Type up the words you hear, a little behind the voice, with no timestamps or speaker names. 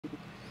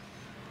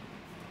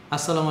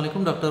আসসালামু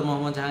আলাইকুম, ডক্টর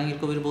মোহাম্মদ জাহাঙ্গীর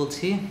কবির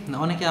বলছি।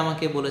 অনেকে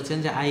আমাকে বলেছেন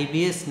যে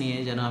আইবিএস নিয়ে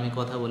যেন আমি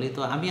কথা বলি।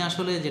 তো আমি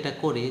আসলে যেটা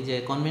করি যে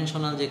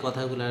কনভেনশনাল যে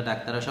কথাগুলো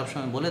ডাক্তাররা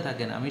সবসময় বলে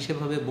থাকেন আমি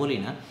সেভাবে বলি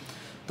না।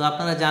 তো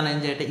আপনারা জানেন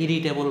যে এটা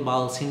ইরিটেবল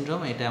বাউল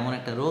সিনড্রোম, এটা এমন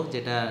একটা রোগ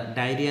যেটা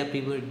ডায়রিয়া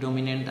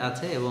প্রিডোমিনেন্ট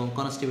আছে এবং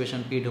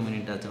কনস্টিপেশন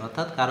প্রিডোমিনেন্ট আছে,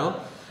 অর্থাৎ কারো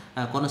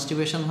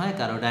কনস্টিপেশন হয়,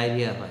 কারো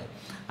ডায়রিয়া হয়।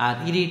 আর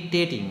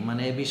ইরিটেটিং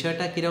মানে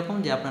বিষয়টা কীরকম,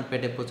 যে আপনার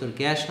পেটে প্রচুর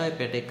গ্যাস হয়,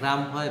 পেটে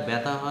ক্রাম্প হয়,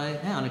 ব্যথা হয়,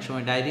 হ্যাঁ, অনেক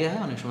সময় ডায়রিয়া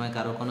হয়, অনেক সময়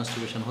কারো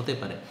কনস্টিপেশন হতে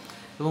পারে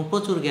এবং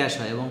প্রচুর গ্যাস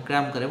হয় এবং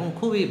ক্র্যাম্প করে এবং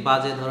খুবই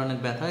বাজে ধরনের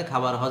ব্যথা হয়,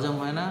 খাবার হজম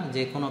হয় না,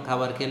 যে কোনো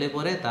খাবার খেলে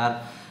পরে তার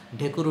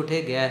ঢেকুর উঠে,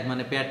 গ্যাস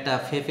মানে পেটটা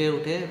ফেঁপে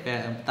উঠে,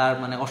 তার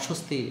মানে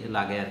অস্বস্তি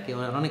লাগে আর কি।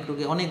 অনেক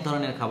রোগী অনেক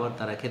ধরনের খাবার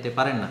তারা খেতে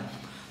পারেন না।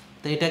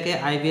 তো এটাকে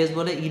আইবিএস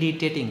বলে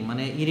ইরিটেটিং,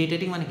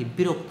 মানে কি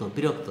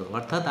বিরক্ত,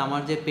 অর্থাৎ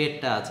আমার যে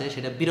পেটটা আছে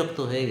সেটা বিরক্ত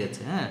হয়ে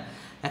গেছে। হ্যাঁ,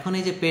 এখন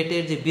এই যে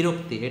পেটের যে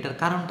বিরক্তি, এটার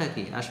কারণটা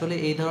কি? আসলে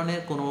এই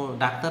ধরনের কোনো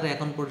ডাক্তার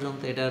এখন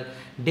পর্যন্ত এটার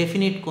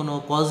ডেফিনিট কোনো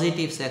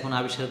পজিটিভস এখন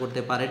আবিষ্কার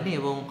করতে পারেননি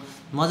এবং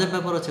মজার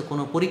ব্যাপার হচ্ছে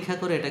কোনো পরীক্ষা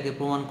করে এটাকে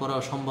প্রমাণ করা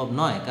সম্ভব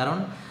নয়। কারণ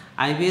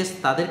আইবিএস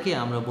তাদেরকে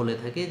আমরা বলে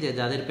থাকি যে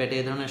যাদের পেটে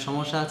এই ধরনের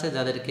সমস্যা আছে,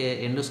 যাদেরকে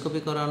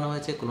এন্ডোস্কোপি করানো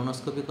হয়েছে,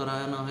 কোলোনোস্কোপি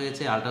করানো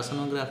হয়েছে,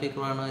 আল্ট্রাসোনোগ্রাফি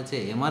করানো হয়েছে,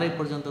 এমআরআই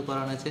পর্যন্ত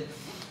করানো হয়েছে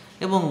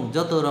এবং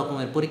যত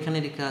রকমের পরীক্ষা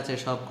নিরীক্ষা আছে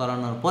সব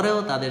করানোর পরেও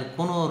তাদের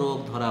কোনো রোগ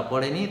ধরা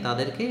পড়েনি,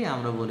 তাদেরকেই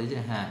আমরা বলি যে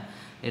হ্যাঁ,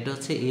 এটা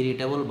হচ্ছে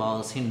ইরিটেবল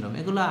বাউল সিনড্রোম।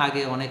 এগুলো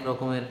আগে অনেক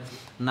রকমের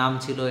নাম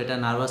ছিল, এটা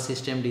নার্ভাস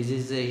সিস্টেম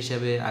ডিজিজ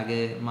হিসেবে আগে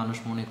মানুষ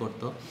মনে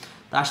করতো।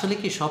 তো আসলে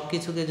কি সব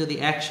কিছুকে যদি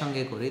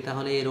একসঙ্গে করি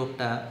তাহলে এই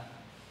রোগটা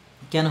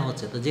কেন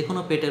হচ্ছে? তো যে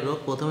কোনো পেটের রোগ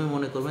প্রথমে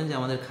মনে করবেন যে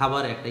আমাদের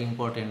খাবার একটা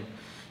ইম্পর্টেন্ট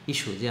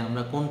ইস্যু, যে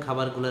আমরা কোন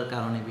খাবারগুলোর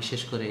কারণে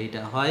বিশেষ করে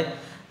এটা হয়।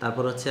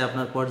 তারপর হচ্ছে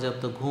আপনার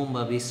পর্যাপ্ত ঘুম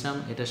বা বিশ্রাম,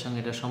 এটার সঙ্গে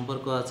এটা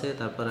সম্পর্ক আছে।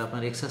 তারপরে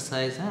আপনার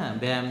এক্সারসাইজ, হ্যাঁ,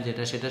 ব্যায়াম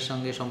যেটা, সেটার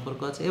সঙ্গে সম্পর্ক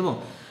আছে। এবং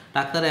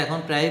ডাক্তাররা এখন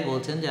প্রায়ই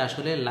বলছেন যে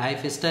আসলে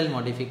লাইফস্টাইল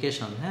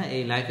মডিফিকেশন, হ্যাঁ,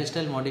 এই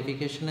লাইফস্টাইল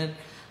মডিফিকেশনের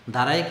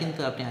দ্বারাই কিন্তু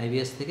আপনি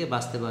আইবিএস থেকে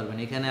বাঁচতে পারবেন।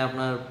 এখানে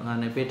আপনার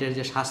মানে পেটের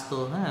যে স্বাস্থ্য,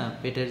 হ্যাঁ,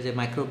 পেটের যে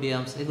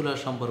মাইক্রোবিয়ামস, এগুলোর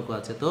সম্পর্ক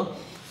আছে। তো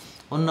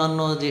অন্যান্য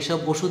যেসব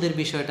ওষুধের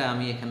বিষয়টা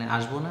আমি এখানে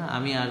আসবো না,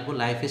 আমি আসবো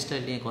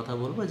লাইফস্টাইল নিয়ে কথা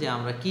বলবো যে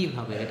আমরা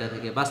কীভাবে এটা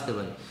থেকে বাঁচতে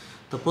পারি।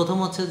 তো প্রথম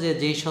হচ্ছে যে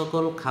যেই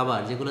সকল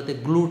খাবার যেগুলোতে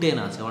গ্লুটেন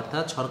আছে,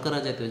 অর্থাৎ শর্করা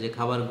জাতীয় যে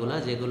খাবারগুলো,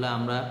 যেগুলো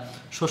আমরা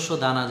শস্য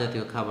দানা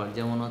জাতীয় খাবার,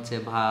 যেমন হচ্ছে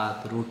ভাত,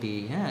 রুটি,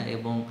 হ্যাঁ,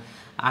 এবং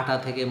আটা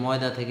থেকে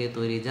ময়দা থেকে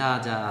তৈরি যা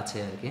যা আছে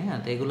আর কি, হ্যাঁ,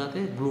 তো এগুলাতে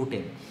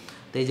গ্লুটেন।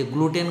 তো এই যে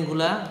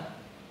গ্লুটেনগুলা,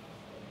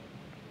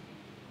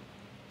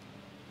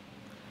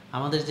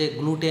 আমাদের যে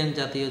গ্লুটেন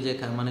জাতীয় যে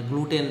মানে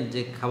গ্লুটেন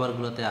যে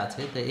খাবারগুলোতে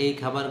আছে, তো এই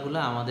খাবারগুলো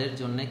আমাদের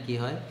জন্য কি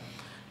হয়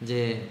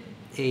যে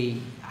এই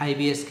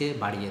আইবিএসকে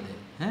বাড়িয়ে দেয়।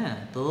 হ্যাঁ,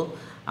 তো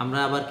আমরা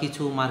আবার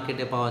কিছু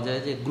মার্কেটে পাওয়া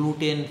যায় যে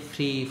গ্লুটেন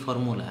ফ্রি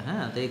ফর্মুলা,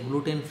 হ্যাঁ, তো এই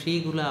গ্লুটেন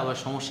ফ্রিগুলো আবার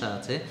সমস্যা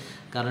আছে,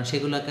 কারণ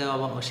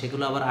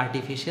সেগুলো আবার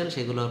আর্টিফিশিয়াল,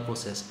 সেগুলো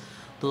প্রসেস।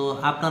 তো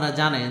আপনারা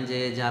জানেন যে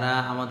যারা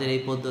আমাদের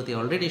এই পদ্ধতি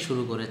অলরেডি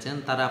শুরু করেছেন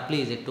তারা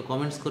প্লিজ একটু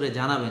কমেন্টস করে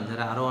জানাবেন,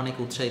 যারা আরও অনেক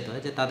উৎসাহিত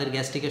হয়, যে তাদের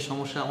গ্যাস্ট্রিকের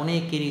সমস্যা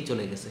অনেকেরই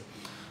চলে গেছে,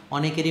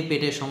 অনেকেরই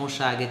পেটের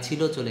সমস্যা আগে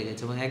ছিল, চলে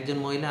গেছে। এবং একজন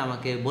মহিলা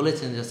আমাকে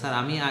বলেছেন যে স্যার,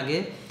 আমি আগে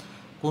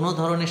কোনো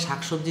ধরনের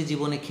শাকসবজি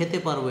জীবনে খেতে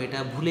পারবো এটা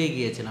ভুলেই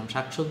গিয়েছিলাম,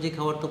 শাকসবজি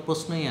খাওয়ার তো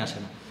প্রশ্নই আসে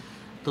না।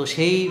 তো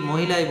সেই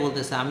মহিলাই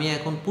বলতেছে আমি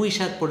এখন পুঁই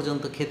শাক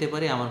পর্যন্ত খেতে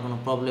পারি, আমার কোনো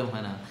প্রবলেম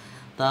হয় না।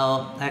 তাও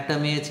একটা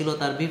মেয়ে ছিল,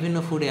 তার বিভিন্ন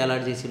ফুডে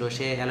অ্যালার্জি ছিল,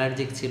 সে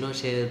অ্যালার্জিক ছিল,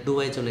 সে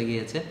দুবাই চলে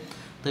গিয়েছে।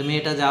 তো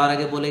মেয়েটা যাওয়ার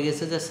আগে বলে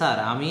গেছে যে স্যার,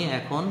 আমি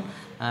এখন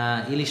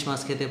ইলিশ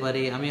মাছ খেতে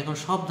পারি, আমি এখন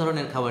সব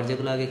ধরনের খাবার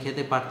যেগুলো আগে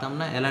খেতে পারতাম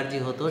না, অ্যালার্জি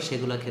হতো,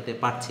 সেগুলো খেতে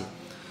পারছি।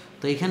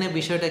 তো এখানে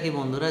বিষয়টা কি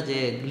বন্ধুরা, যে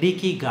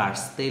লিকি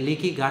গাটস, তো এই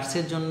লিকি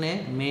গাটসের জন্যে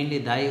মেইনলি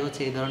দায়ী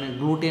হচ্ছে এই ধরনের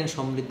গ্লুটেন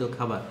সমৃদ্ধ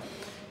খাবার।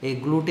 এই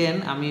গ্লুটেন,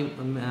 আমি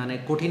মানে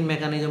কঠিন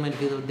মেকানিজমের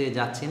ভিতর দিয়ে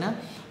যাচ্ছি না,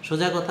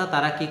 সোজা কথা,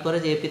 তারা কি করে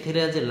যে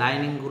এপিথেলিয়াল যে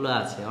লাইনিংগুলো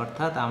আছে,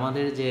 অর্থাৎ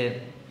আমাদের যে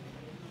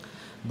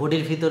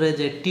বডির ভিতরে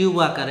যে টিউব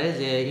আকারে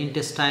যে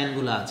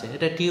ইন্টেস্টাইনগুলো আছে,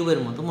 এটা টিউবের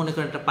মতো, মনে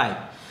করেন একটা পাইপ।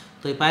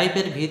 তো এই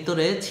পাইপের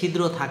ভিতরে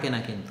ছিদ্র থাকে না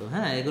কিন্তু,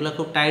 হ্যাঁ, এগুলো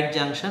খুব টাইট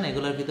জাংশন,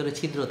 এগুলোর ভিতরে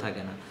ছিদ্র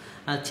থাকে না।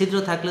 আর ছিদ্র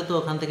থাকলে তো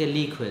ওখান থেকে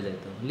লিক হয়ে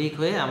যেত, লিক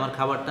হয়ে আমার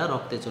খাবারটা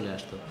রক্তে চলে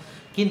আসতো।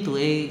 কিন্তু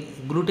এই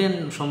গ্লুটেন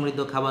সমৃদ্ধ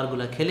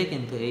খাবারগুলো খেলে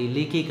কিন্তু এই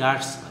লিকি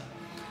গাটস হয়।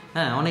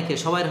 হ্যাঁ,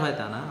 সবাই হয়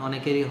তা না,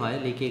 অনেকেরই হয়,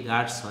 লিকি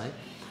গাটস হয়।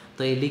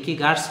 তো এই লিকি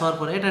গাটস হওয়ার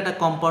পরে এটা একটা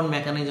কম্পাউন্ড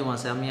মেকানিজম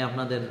আছে, আমি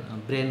আপনাদের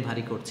ব্রেন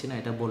ভারী করছি না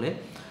এটা বলে।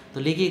 তো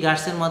লিকি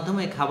গাটসের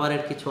মাধ্যমে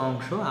খাবারের কিছু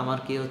অংশ আমার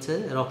কি হচ্ছে,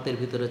 রক্তের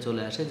ভিতরে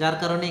চলে আসে, যার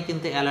কারণেই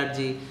কিন্তু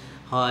অ্যালার্জি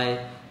হয়।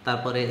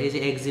 তারপরে এই যে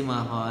একজিমা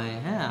হয়,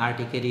 হ্যাঁ,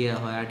 আর্টিকেরিয়া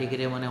হয়,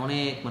 আর্টিকেরিয়া মানে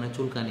অনেক মানে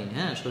চুলকানি,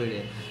 হ্যাঁ,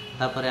 শরীরে।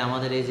 তারপরে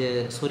আমাদের এই যে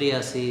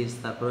সোরিয়াসিস,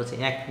 তারপর হচ্ছে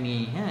অ্যাকনি,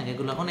 হ্যাঁ,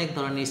 এগুলো অনেক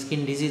ধরনের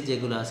স্কিন ডিজিজ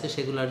যেগুলো আছে,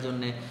 সেগুলোর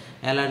জন্য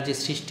অ্যালার্জি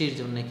সৃষ্টির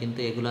জন্য কিন্তু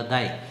এগুলো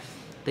দায়ী।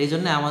 তো এই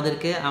জন্য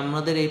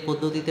আমাদের এই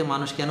পদ্ধতিতে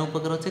মানুষ কেন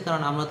উপকার হচ্ছে,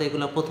 কারণ আমরা তো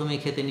এগুলো প্রথমেই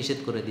খেতে নিষেধ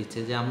করে দিচ্ছে,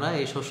 যে আমরা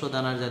এই শস্য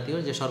দানার জাতীয়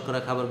যে শর্করা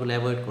খাবারগুলো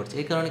অ্যাভয়েড করছি।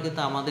 এই কারণে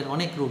কিন্তু আমাদের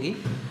অনেক রোগী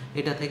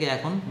এটা থেকে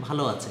এখন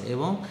ভালো আছে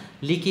এবং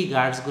লিকি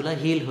গার্ডসগুলো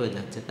হিল হয়ে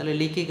যাচ্ছে। তাহলে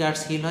লিকি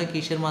গার্ডস হিল হয়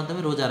কিসের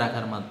মাধ্যমে? রোজা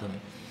রাখার মাধ্যমে।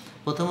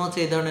 প্রথম হচ্ছে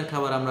এই ধরনের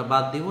খাবার আমরা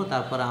বাদ দিব,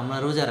 তারপর আমরা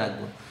রোজা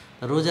রাখবো।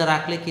 রোজা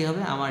রাখলে কি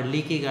হবে, আমার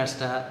লিকি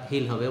গাছটা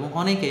হিল হবে। এবং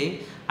অনেকেই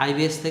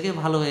আইবিএস থেকে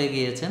ভালো হয়ে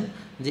গিয়েছেন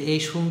যে এই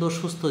সুন্দর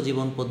সুস্থ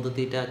জীবন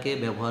পদ্ধতিটাকে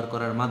ব্যবহার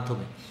করার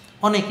মাধ্যমে।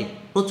 অনেকে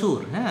প্রচুর,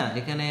 হ্যাঁ,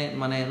 এখানে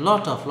মানে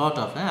লট অফ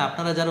হ্যাঁ,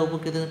 আপনারা যারা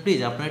উপকৃত প্লিজ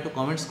আপনারা একটু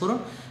কমেন্টস করুন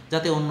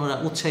যাতে অন্যরা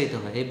উৎসাহিত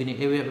হয় এই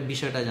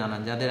বিষয়টা জানান।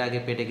 যাদের আগে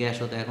পেটে গ্যাস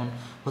হতো এখন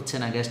হচ্ছে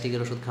না,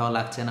 গ্যাস্ট্রিকের ওষুধ খাওয়া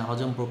লাগছে না,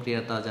 হজম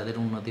প্রক্রিয়াটা যাদের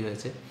উন্নতি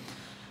হয়েছে।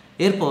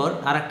 এরপর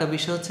আর একটা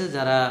বিষয় হচ্ছে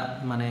যারা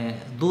মানে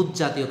দুধ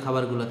জাতীয়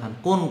খাবারগুলো খান,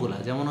 কোনগুলা,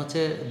 যেমন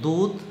হচ্ছে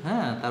দুধ,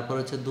 হ্যাঁ, তারপর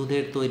হচ্ছে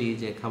দুধের তৈরি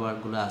যে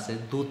খাবারগুলো আছে,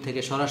 দুধ থেকে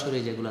সরাসরি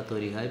যেগুলো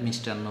তৈরি হয়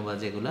মিষ্টান্ন বা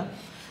যেগুলা,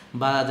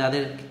 বা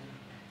যাদের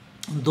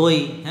দই,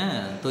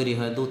 হ্যাঁ, তৈরি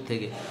হয় দুধ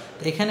থেকে।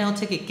 তো এখানে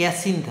হচ্ছে কি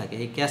ক্যাসিন থাকে,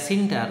 এই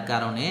ক্যাসিনটার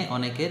কারণে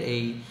অনেকের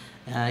এই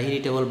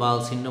ইরিটেবল বাউল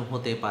সিনড্রোম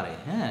হতে পারে,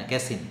 হ্যাঁ,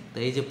 ক্যাসিন। তো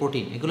এই যে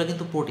প্রোটিন, এগুলো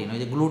কিন্তু প্রোটিন, ওই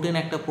যে গ্লুটেন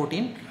একটা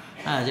প্রোটিন,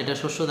 হ্যাঁ, যেটা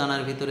শস্য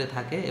দানার ভিতরে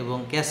থাকে, এবং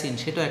ক্যাসিন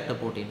সেটাও একটা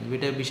প্রোটিন,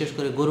 যেটা বিশেষ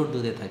করে গরুর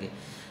দুধে থাকে।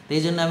 তো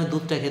এই জন্য আমি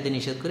দুধটা খেতে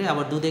নিষেধ করি।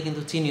 আবার দুধে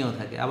কিন্তু চিনিও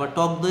থাকে, আবার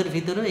টক দইয়ের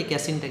ভিতরেও এই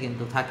ক্যাসিনটা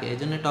কিন্তু থাকে, এই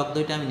জন্য টক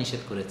দইটা আমি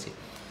নিষেধ করেছি,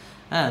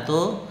 হ্যাঁ। তো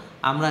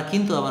আমরা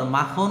কিন্তু আবার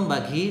মাখন বা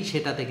ঘি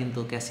সেটাতে কিন্তু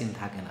ক্যাসিন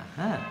থাকে না,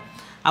 হ্যাঁ।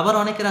 আবার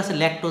অনেকের আছে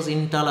ল্যাকটোজ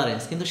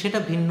ইনটলারেন্স, কিন্তু সেটা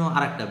ভিন্ন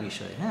আরেকটা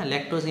বিষয়, হ্যাঁ।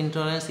 Lactose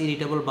intolerance,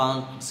 irritable bowel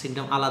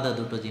syndrome আলাদা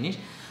দুটো জিনিস।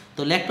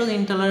 তো ল্যাকটোজ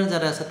ইনটলারেন্স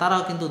যারা আছে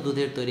তারাও কিন্তু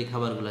দুধের তৈরি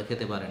খাবারগুলো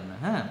খেতে পারেন না,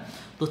 হ্যাঁ।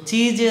 তো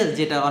চিজের,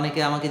 যেটা অনেকে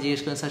আমাকে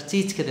জিজ্ঞেস করেন স্যার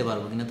চিজ খেতে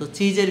পারবো কিনা, তো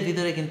চিজের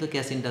ভিতরে কিন্তু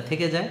ক্যাসিনটা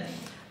থেকে যায়,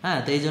 হ্যাঁ।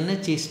 তো এই জন্যে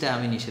চিজটা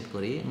আমি নিষেধ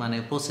করি, মানে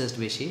প্রসেসড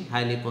বেশি,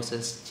 হাইলি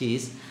প্রসেসড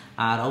চিজ।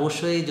 আর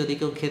অবশ্যই যদি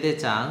কেউ খেতে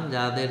চান,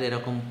 যাদের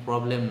এরকম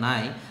প্রবলেম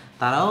নাই,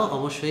 তারাও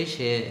অবশ্যই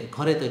সে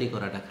ঘরে তৈরি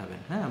করাটা খাবেন,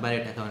 হ্যাঁ,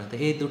 বাইরেটা খাবেন। তো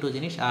এই দুটো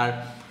জিনিস। আর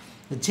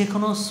যে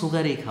কোনো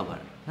সুগারি খাবার,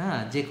 হ্যাঁ,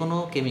 যে কোনো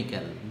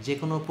কেমিক্যাল, যে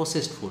কোনো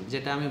প্রসেসড ফুড,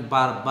 যেটা আমি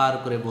বারবার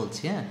করে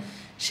বলছি, হ্যাঁ,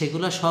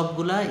 সেগুলো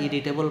সবগুলা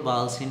ইরিটেবল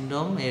বাউল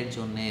সিনড্রোম এর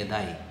জন্য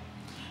দায়ী।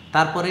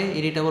 তারপরে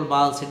ইরিটেবল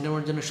বাউল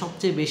সিনড্রোমের জন্য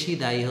সবচেয়ে বেশি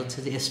দায়ী হচ্ছে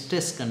যে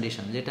স্ট্রেস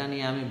কন্ডিশন, যেটা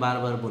নিয়ে আমি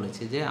বারবার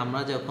বলেছি যে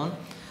আমরা যখন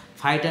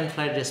ফাইট অ্যান্ড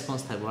ফ্লাইট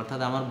রেসপন্স থাকবো,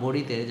 অর্থাৎ আমার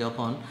বডিতে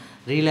যখন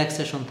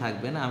রিল্যাক্সেশন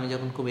থাকবে না, আমি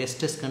যখন খুব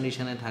স্ট্রেস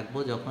কন্ডিশনে থাকবো,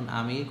 যখন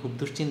আমি খুব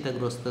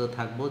দুশ্চিন্তাগ্রস্ত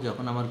থাকবো,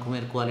 যখন আমার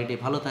ঘুমের কোয়ালিটি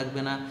ভালো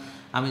থাকবে না,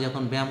 আমি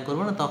যখন ব্যায়াম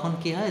করবো না, তখন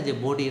কি হয় যে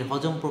বডির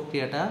হজম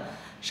প্রক্রিয়াটা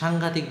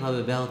সাংঘাতিকভাবে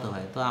ব্যাহত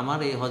হয়। তো আমার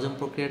এই হজম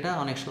প্রক্রিয়াটা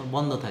অনেক সময়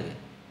বন্ধ থাকে।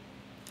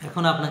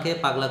 এখন আপনাকে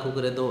পাগলা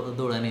কুকুরে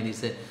দৌড়ানি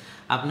দিছে,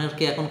 আপনার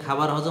কি এখন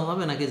খাবার হজম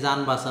হবে নাকি যান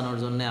বাঁচানোর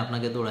জন্য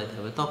আপনাকে দৌড়াইতে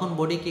হবে? তখন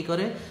বডি কি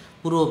করে,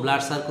 পুরো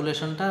ব্লাড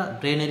সার্কুলেশনটা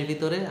ব্রেনের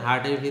ভিতরে,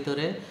 হার্টের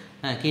ভিতরে,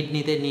 হ্যাঁ,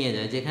 কিডনিতে নিয়ে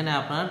যায়, যেখানে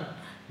আপনার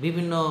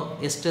বিভিন্ন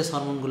স্ট্রেস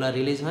হরমোনগুলো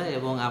রিলিজ হয়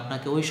এবং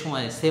আপনাকে ওই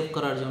সময় সেভ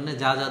করার জন্য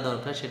যা যা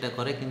দরকার সেটা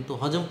করে, কিন্তু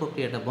হজম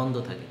প্রক্রিয়াটা বন্ধ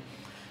থাকে।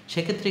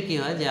 সেক্ষেত্রে কি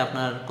হয় যে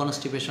আপনার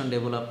কনস্টিপেশন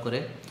ডেভেলপ করে,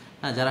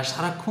 হ্যাঁ, যারা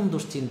সারাক্ষণ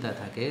দুশ্চিন্তায়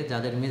থাকে,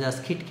 যাদের মেজাজ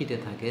খিটখিটে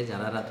থাকে,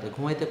 যারা রাত্রে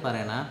ঘুমাইতে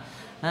পারে না,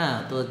 হ্যাঁ,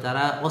 তো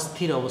যারা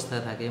অস্থির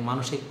অবস্থায় থাকে,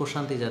 মানসিক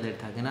প্রশান্তি যাদের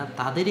থাকে না,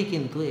 তাদেরই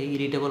কিন্তু এই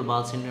ইরিটেবল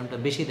বাউল সিনড্রোমটা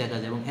বেশি দেখা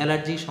যায়, এবং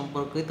অ্যালার্জি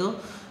সম্পর্কিত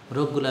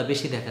রোগগুলা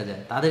বেশি দেখা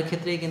যায়। তাদের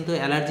ক্ষেত্রেই কিন্তু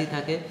অ্যালার্জি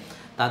থাকে,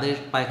 তাদের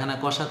পায়খানা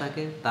কষা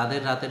থাকে, তাদের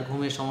রাতের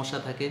ঘুমের সমস্যা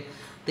থাকে।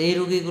 তো এই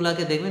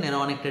রোগীগুলোকে দেখবেন এরা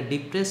অনেকটা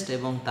ডিপ্রেসড,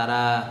 এবং তারা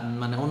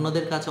মানে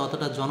অন্যদের কাছে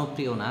অতটা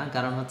জনপ্রিয় না,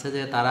 কারণ হচ্ছে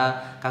যে তারা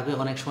কাউকে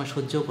অনেক সময়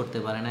সহ্যও করতে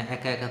পারে না,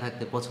 একা একা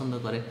থাকতে পছন্দ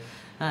করে,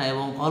 হ্যাঁ,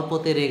 এবং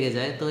অল্পতে রেগে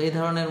যায়। তো এই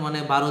ধরনের মানে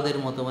বারোদের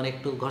মতো, মানে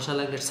একটু ঘষা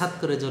লাগলে সাত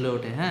করে জ্বলে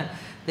ওঠে, হ্যাঁ।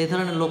 তো এই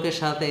ধরনের লোকের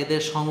সাথে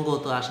এদের সঙ্গ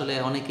তো আসলে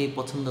অনেকেই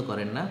পছন্দ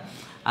করেন না,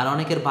 আর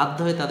অনেকের বাধ্য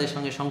হয়ে তাদের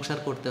সঙ্গে সংসার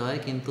করতে হয়,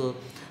 কিন্তু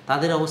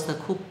তাদের অবস্থা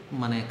খুব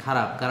মানে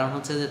খারাপ, কারণ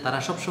হচ্ছে যে তারা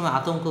সবসময়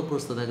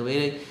আতঙ্কগ্রস্ত থাকবে,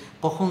 এই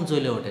কখন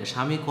জ্বলে ওঠে,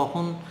 স্বামী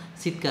কখন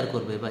চিৎকার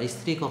করবে বা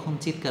স্ত্রী কখন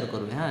চিৎকার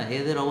করবে, হ্যাঁ,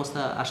 এদের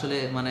অবস্থা আসলে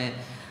মানে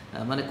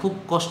মানে খুব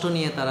কষ্ট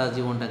নিয়ে তারা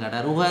জীবনটা কাটায়।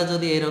 আর উভয়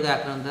যদি এই রোগে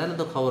আক্রান্ত হয় তাহলে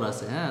তো খবর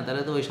আছে, হ্যাঁ,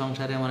 তাহলে তো ওই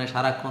সংসারে মানে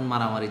সারাক্ষণ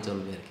মারামারি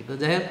চলবে আর কি। তো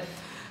যাই হোক,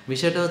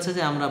 বিষয়টা হচ্ছে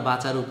যে আমরা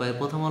বাঁচার উপায়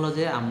প্রথম হলো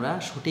যে আমরা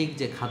সঠিক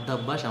যে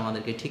খাদ্যাভ্যাস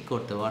আমাদেরকে ঠিক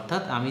করতে হবে,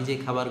 অর্থাৎ আমি যে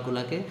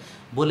খাবারগুলোকে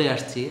বলে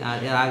আসছি, আর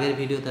এর আগের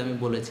ভিডিওতে আমি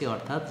বলেছি,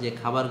 অর্থাৎ যে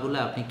খাবারগুলো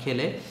আপনি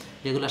খেলে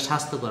যেগুলো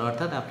স্বাস্থ্যকর,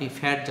 অর্থাৎ আপনি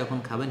ফ্যাট যখন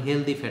খাবেন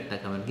হেলদি ফ্যাটটা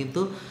খাবেন,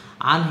 কিন্তু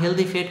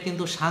আনহেলদি ফ্যাট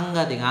কিন্তু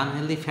সাংঘাতিক,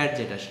 আনহেলদি ফ্যাট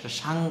যেটা সেটা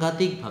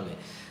সাংঘাতিকভাবে,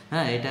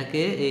 হ্যাঁ,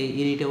 এটাকে এই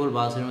ইরিটেবল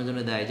বাউল সিনড্রোমের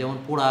জন্য দেয়। যেমন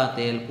পোড়া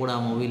তেল, পোড়া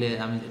মোবিলে,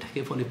 আমি যেটাকে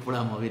বলি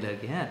পোড়া মোবিল আর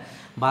কি, হ্যাঁ,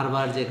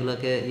 বারবার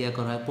যেগুলোকে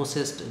করা হয়,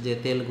 প্রসেসড যে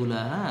তেলগুলা,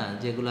 হ্যাঁ,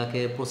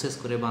 যেগুলাকে প্রসেস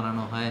করে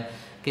বানানো হয়,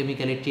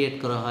 কেমিক্যালি ট্রিট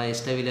করা হয়,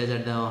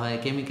 স্টেবিলাইজার দেওয়া হয়,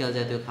 কেমিক্যাল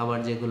জাতীয় খাবার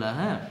যেগুলো,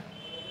 হ্যাঁ,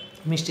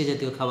 মিষ্টি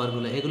জাতীয়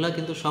খাবারগুলো, এগুলা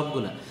কিন্তু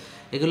সবগুলা,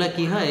 এগুলা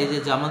কি হয়, এই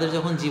যে আমাদের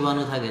যখন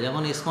জীবাণু থাকে,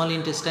 যেমন স্মল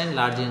ইন্টেস্টাইন,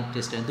 লার্জ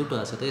ইন্টেস্টাইন দুটো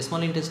আছে, তো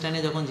স্মল ইন্টেস্টাইনে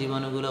যখন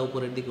জীবাণুগুলো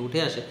উপরের দিকে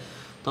উঠে আসে,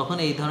 তখন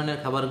এই ধরনের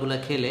খাবারগুলো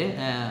খেলে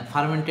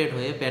ফার্মেন্টেড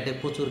হয়ে পেটে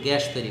প্রচুর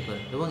গ্যাস তৈরি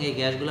করে, এবং এই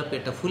গ্যাসগুলো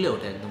পেটটা ফুলে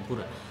ওঠে একদম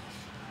পুরো।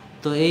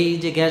 তো এই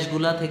যে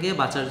গ্যাসগুলা থেকে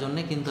বাঁচার জন্য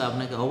কিন্তু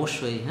আপনাকে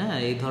অবশ্যই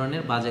এই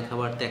ধরনের বাজে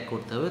খাবার ত্যাগ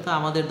করতে হবে। তো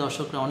আমাদের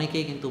দর্শকরা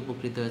অনেকেই কিন্তু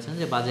উপকৃত হয়েছেন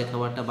যে বাজে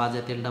খাবারটা,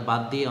 বাজে তেলটা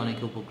বাদ দিয়ে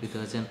অনেকে উপকৃত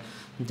হয়েছেন।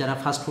 যারা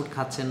ফাস্টফুড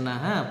খাচ্ছেন না,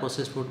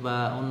 প্রসেস ফুড বা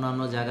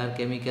অন্যান্য জায়গার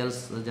কেমিক্যালস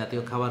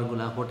জাতীয়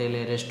খাবারগুলা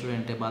হোটেলে,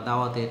 রেস্টুরেন্টে বা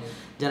দাওয়াতে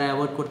যারা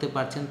অ্যাভয়েড করতে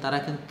পারছেন, তারা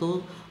কিন্তু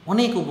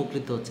অনেক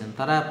উপকৃত হচ্ছেন।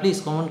 তারা প্লিজ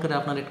কমেন্ট করে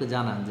আপনারা একটু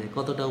জানান যে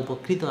কতটা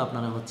উপকৃত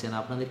আপনারা হচ্ছেন,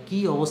 আপনাদের কি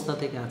অবস্থা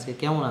থেকে আছে,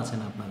 কেমন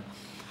আছেন আপনারা।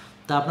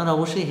 তা আপনারা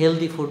অবশ্যই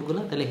হেলদি ফুডগুলো,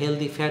 তাহলে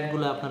হেলদি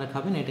ফ্যাটগুলো আপনারা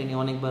খাবেন, এটা নিয়ে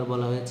অনেকবার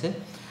বলা হয়েছে।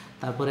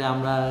 তারপরে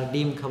আমরা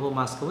ডিম খাবো,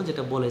 মাছ খাবো,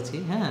 যেটা বলেছি,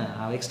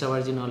 আর extra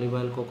virgin olive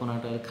oil,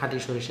 coconut oil, খাঁটি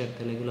সরিষার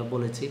তেল, এগুলো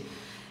বলেছি।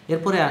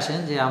 এরপরে আসেন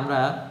যে আমরা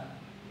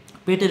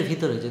পেটের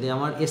ভিতরে যদি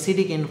আমার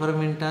অ্যাসিডিক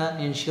এনভায়রনমেন্টটা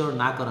এনশিওর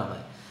না করা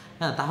হয়,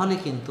 তাহলে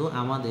কিন্তু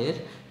আমাদের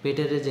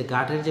পেটের যে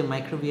গাটের যে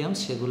মাইক্রোবিয়াম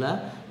সেগুলা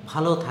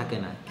ভালো থাকে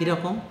না।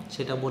 কীরকম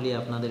সেটা বলি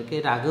আপনাদেরকে।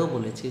 এর আগেও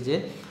বলেছি যে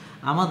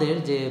আমাদের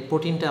যে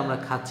প্রোটিনটা আমরা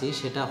খাচ্ছি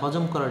সেটা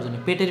হজম করার জন্য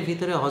পেটের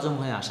ভিতরে হজম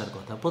হয়ে আসার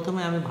কথা।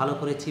 প্রথমে আমি ভালো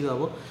করে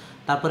চিবাবো,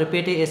 তারপরে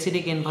পেটে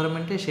অ্যাসিডিক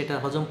এনভায়রনমেন্টে সেটা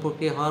হজম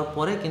প্রক্রিয়া হওয়ার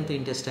পরে কিন্তু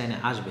ইন্টেস্টাইনে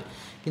আসবে।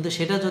 কিন্তু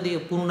সেটা যদি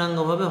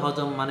পূর্ণাঙ্গভাবে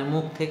হজম মানে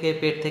মুখ থেকে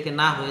পেট থেকে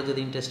না হয়ে যদি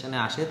ইন্টেস্টাইনে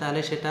আসে, তাহলে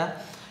সেটা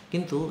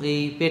কিন্তু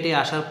এই পেটে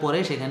আসার পরে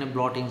সেখানে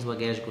ব্লটিংস বা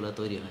গ্যাসগুলো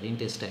তৈরি হয়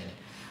ইন্টেস্টাইনে।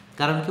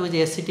 কারণ কি, ওই যে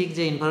অ্যাসিডিক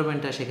যে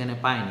এনভায়রনমেন্টটা সেখানে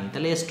পায়নি।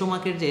 তাহলে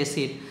স্টোমাকের যে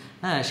অ্যাসিড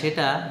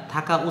সেটা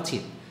থাকা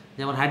উচিত,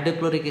 যেমন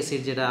হাইড্রোক্লোরিক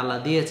অ্যাসিড যেটা আল্লাহ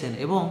দিয়েছেন,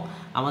 এবং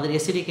আমাদের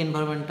অ্যাসিডিক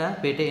এনভায়রনমেন্টটা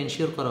পেটে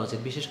এনশিওর করা উচিত,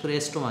 বিশেষ করে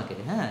স্টোমাকে।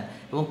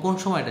 এবং কোন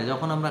সময়টা,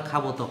 যখন আমরা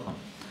খাবো তখন।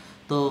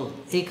 তো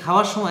এই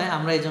খাওয়ার সময়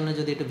আমরা এই জন্য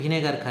যদি একটু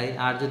ভিনেগার খাই,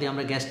 আর যদি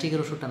আমরা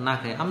গ্যাস্ট্রিকের ওষুধটা না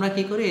খাই, আমরা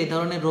কি করি, এই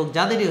ধরনের রোগ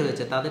যাদেরই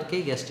হয়েছে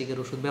তাদেরকেই গ্যাস্ট্রিকের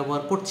ওষুধ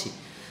ব্যবহার করছি।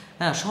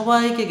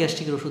 সবাইকে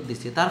গ্যাস্ট্রিকের ওষুধ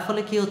দিচ্ছি, তার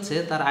ফলে কি হচ্ছে,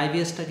 তার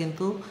আইবিএসটা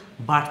কিন্তু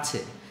বাড়ছে।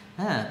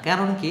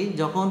 কারণ কি,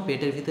 যখন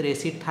পেটের ভিতরে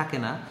অ্যাসিড থাকে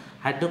না,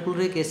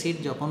 হাইড্রোক্লোরিক অ্যাসিড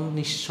যখন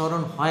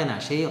নিঃসরণ হয় না,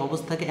 সেই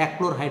অবস্থাকে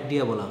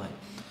অ্যাক্লোরহাইড্রিয়া বলা হয়।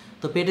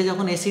 তো পেটে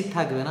যখন অ্যাসিড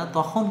থাকবে না,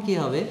 তখন কি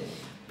হবে,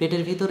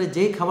 পেটের ভিতরে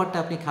যেই খাবারটা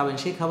আপনি খাবেন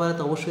সেই খাবারে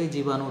তো অবশ্যই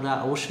জীবাণুরা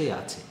অবশ্যই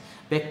আছে,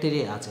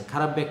 ব্যাকটেরিয়া আছে।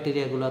 খারাপ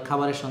ব্যাকটেরিয়াগুলো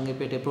খাবারের সঙ্গে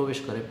পেটে প্রবেশ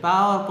করে,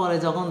 পাওয়ার পরে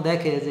যখন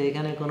দেখে যে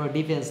এখানে কোনো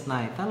ডিফেন্স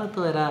নাই, তাহলে তো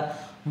এরা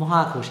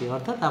মহা খুশি,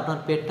 অর্থাৎ আপনার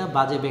পেটটা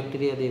বাজে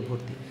ব্যাকটেরিয়া দিয়ে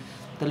ভর্তি।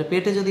 তাহলে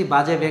পেটে যদি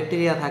বাজে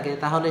ব্যাকটেরিয়া থাকে,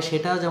 তাহলে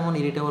সেটাও যেমন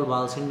ইরিটেবল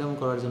বাউল সিনড্রোম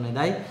করার জন্য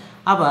দায়ী।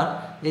 আবার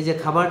এই যে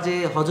খাবার যে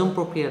হজম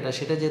প্রক্রিয়াটা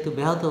সেটা যেহেতু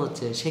ব্যাহত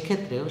হচ্ছে,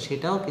 সেক্ষেত্রেও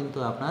সেটাও কিন্তু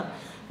আপনার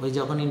ওই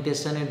যখন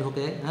ইন্টেস্টাইনে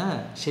ঢোকে,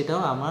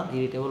 সেটাও আমার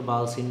ইরিটেবল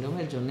বাউল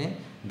সিনড্রোমের জন্যে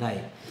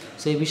দায়ী।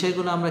 সেই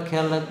বিষয়গুলো আমরা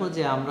খেয়াল রাখবো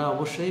যে আমরা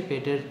অবশ্যই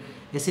পেটের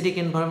অ্যাসিডিক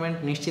এনভায়রনমেন্ট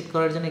নিশ্চিত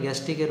করার জন্য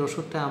গ্যাস্ট্রিকের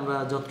ওষুধটা আমরা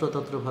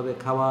যত্রতত্রভাবে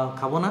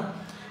খাবো না।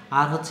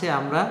 আর হচ্ছে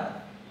আমরা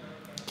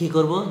কি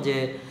করব, যে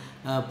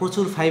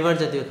প্রচুর ফাইবার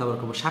জাতীয় খাবার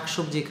খাবো,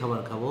 শাকসবজি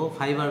খাবার খাবো,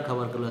 ফাইবার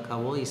খাবারগুলো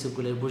খাবো,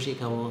 ইসবগুলের ভুসি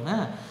খাবো।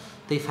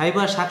 তো এই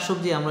ফাইবার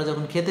শাকসবজি আমরা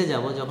যখন খেতে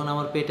যাব, যখন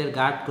আমার পেটের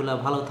গাটগুলো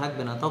ভালো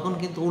থাকবে না, তখন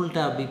কিন্তু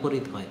উল্টা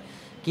বিপরীত হয়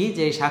কি,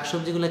 যে এই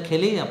শাকসবজিগুলো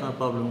খেলেই আপনার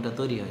প্রবলেমটা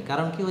তৈরি হয়।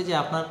 কারণ কি, ওই যে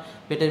আপনার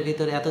পেটের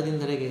ভিতরে এতদিন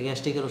ধরে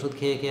গ্যাস্ট্রিকের ওষুধ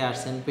খেয়ে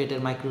আসছেন, পেটের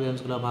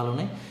মাইক্রোবিয়ামসগুলো ভালো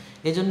নেই।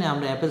 এই জন্য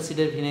আমরা অ্যাপেল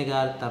সিডের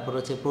ভিনেগার, তারপর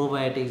হচ্ছে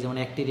প্রোবায়োটিক, যেমন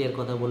অ্যাক্টেরিয়ার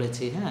কথা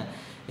বলেছি,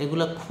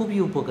 এগুলো খুবই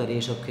উপকারী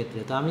এসব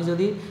ক্ষেত্রে। তো আমি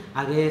যদি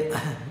আগে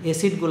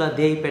অ্যাসিডগুলো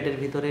দেই পেটের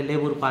ভিতরে,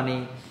 লেবুর পানি,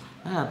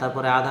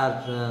 তারপরে আদার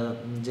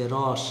যে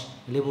রস,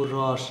 লেবুর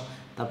রস,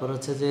 তারপর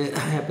হচ্ছে যে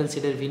অ্যাপেল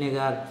সিডের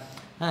ভিনেগার,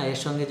 এর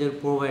সঙ্গে যে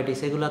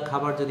প্রোবায়োটিক্স, এগুলো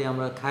খাবার যদি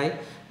আমরা খাই,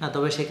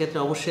 তবে সেক্ষেত্রে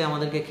অবশ্যই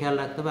আমাদেরকে খেয়াল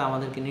রাখতে হবে,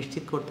 আমাদেরকে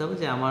নিশ্চিত করতে হবে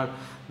যে আমার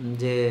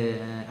যে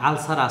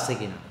আলসার আছে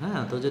কিনা।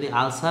 তো যদি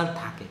আলসার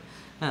থাকে,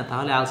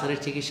 তাহলে আলসারের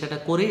চিকিৎসাটা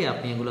করেই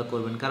আপনি এগুলো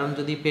করবেন। কারণ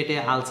যদি পেটে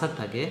আলসার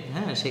থাকে,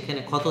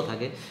 সেখানে ক্ষত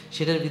থাকে,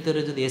 সেটার ভিতরে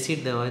যদি অ্যাসিড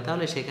দেওয়া হয়,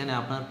 তাহলে সেখানে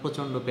আপনার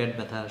প্রচণ্ড পেট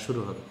ব্যথা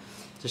শুরু হবে।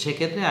 তো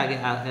সেক্ষেত্রে আগে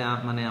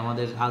মানে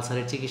আমাদের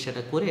আলসারের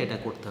চিকিৎসাটা করে এটা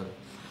করতে হবে।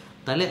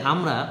 তাহলে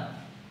আমরা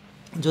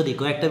যদি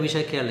কয়েকটা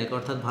বিষয় খেয়াল রাখি,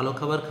 অর্থাৎ ভালো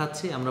খাবার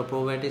খাচ্ছি, আমরা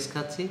প্রোবায়োটিক্স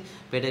খাচ্ছি,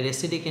 পেটের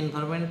অ্যাসিডিক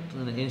এনভায়রনমেন্ট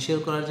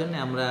এনশিওর করার জন্য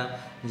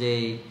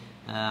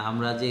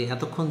আমরা যে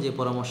এতক্ষণ যে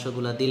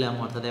পরামর্শগুলো দিলাম,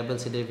 অর্থাৎ অ্যাপেল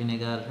সিডার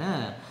ভিনেগার,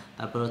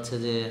 তারপর হচ্ছে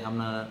যে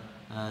আপনার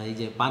এই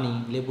যে পানি,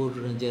 লেবুর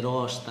যে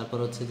রস, তারপর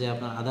হচ্ছে যে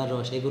আপনার আদার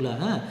রস, এগুলা।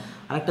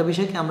 আরেকটা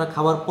বিষয় কি, আমরা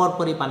খাওয়ার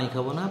পরই পানি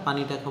খাবো না,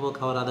 পানিটা খাবো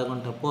খাওয়ার আধা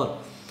ঘন্টা পর।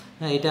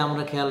 এটা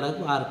আমরা খেয়াল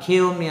রাখবো। আর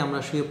খেয়েও নিয়ে আমরা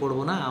শুয়ে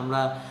পড়বো না,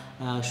 আমরা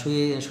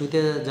শুইতে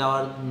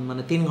যাওয়ার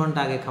মানে 3 ঘন্টা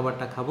আগে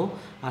খাবারটা খাবো,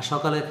 আর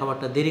সকালের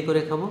খাবারটা দেরি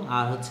করে খাবো।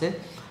 আর হচ্ছে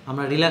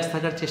আমরা রিল্যাক্স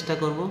থাকার চেষ্টা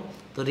করব।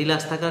 তো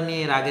রিল্যাক্স থাকার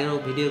নিয়ে এর আগেরও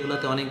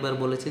ভিডিওগুলোতে অনেকবার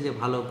বলেছি যে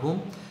ভালো ঘুম,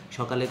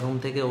 সকালে ঘুম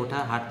থেকে ওঠা,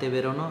 হাঁটতে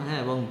বেরোনো,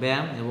 এবং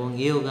ব্যায়াম এবং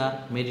ইয়োগা,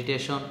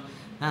 মেডিটেশন,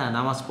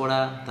 নামাজ পড়া,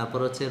 তারপর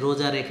হচ্ছে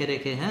রোজা রেখে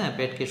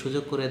পেটকে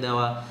সুযোগ করে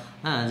দেওয়া,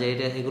 যে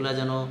এগুলা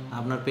যেন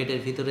আপনার পেটের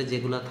ভিতরে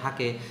যেগুলো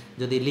থাকে,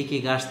 যদি লিকি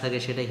গাছ থাকে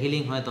সেটা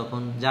হিলিং হয়,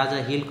 তখন যা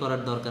হিল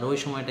করার দরকার ওই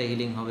সময়টা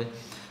হিলিং হবে।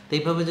 তো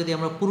এইভাবে যদি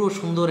আমরা পুরো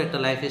সুন্দর একটা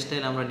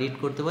লাইফস্টাইল আমরা লিড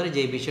করতে পারি, যে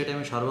এই বিষয়টা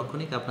আমি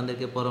সার্বক্ষণিক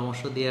আপনাদেরকে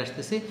পরামর্শ দিয়ে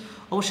আসতেছি,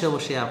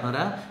 অবশ্যই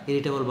আপনারা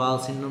ইরিটেবল বাউল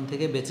সিনড্রোম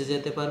থেকে বেঁচে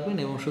যেতে পারবেন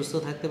এবং সুস্থ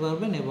থাকতে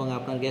পারবেন, এবং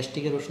আপনার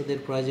গ্যাস্ট্রিকের ওষুধের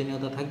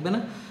প্রয়োজনীয়তা থাকবে না,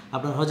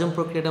 আপনার হজম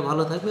প্রক্রিয়াটা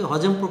ভালো থাকবে।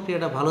 হজম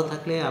প্রক্রিয়াটা ভালো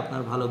থাকলে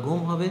আপনার ভালো ঘুম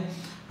হবে,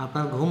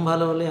 আপনার ঘুম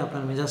ভালো হলে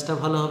আপনার মেজাজটা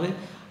ভালো হবে।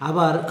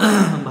 আবার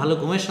ভালো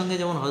ঘুমের সঙ্গে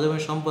যেমন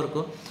হজমের সম্পর্ক,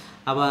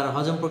 আবার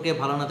হজম প্রক্রিয়া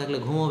ভালো না থাকলে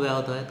ঘুমও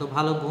ব্যাহত হয়। তো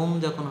ভালো ঘুম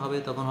যখন হবে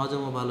তখন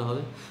হজমও ভালো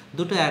হবে।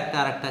 দুটো একটা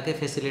আরেকটাকে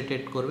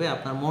ফ্যাসিলিটেট করবে।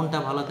 আপনার মনটা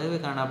ভালো থাকবে,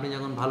 কারণ আপনি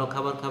যখন ভালো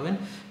খাবার খাবেন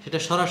সেটা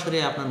সরাসরি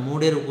আপনার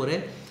মুডের উপরে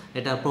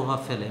এটা প্রভাব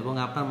ফেলে, এবং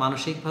আপনার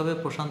মানসিকভাবে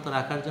প্রশান্ত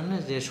রাখার জন্য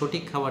যে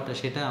সঠিক খাবারটা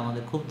সেটা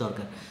আমাদের খুব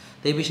দরকার।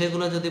 তো এই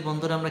বিষয়গুলো যদি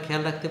বন্ধুরা আমরা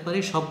খেয়াল রাখতে পারি,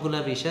 সবগুলা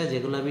বিষয়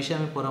যেগুলো বিষয়ে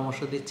আমি পরামর্শ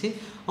দিচ্ছি,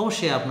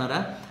 অবশ্যই আপনারা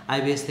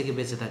আইবিএস থেকে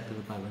বেঁচে থাকতে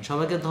পারবেন।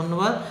 সবাইকে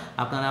ধন্যবাদ।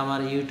 আপনারা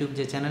আমার ইউটিউব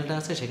যে চ্যানেলটা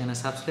আছে সেখানে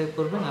সাবস্ক্রাইব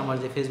করবেন, আমার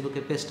যে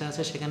ফেসবুকে পেজটা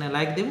আছে সেখানে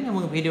লাইক দেবেন,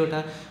 এবং ভিডিওটা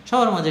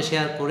সবার মাঝে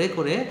শেয়ার করে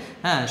করে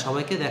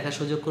সবাইকে দেখার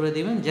সুযোগ করে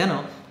দিবেন, যেন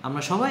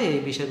আমরা সবাই এই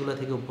বিষয়গুলো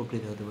থেকে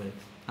উপকৃত হতে পারি।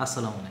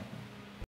 আসসালামু আলাইকুম।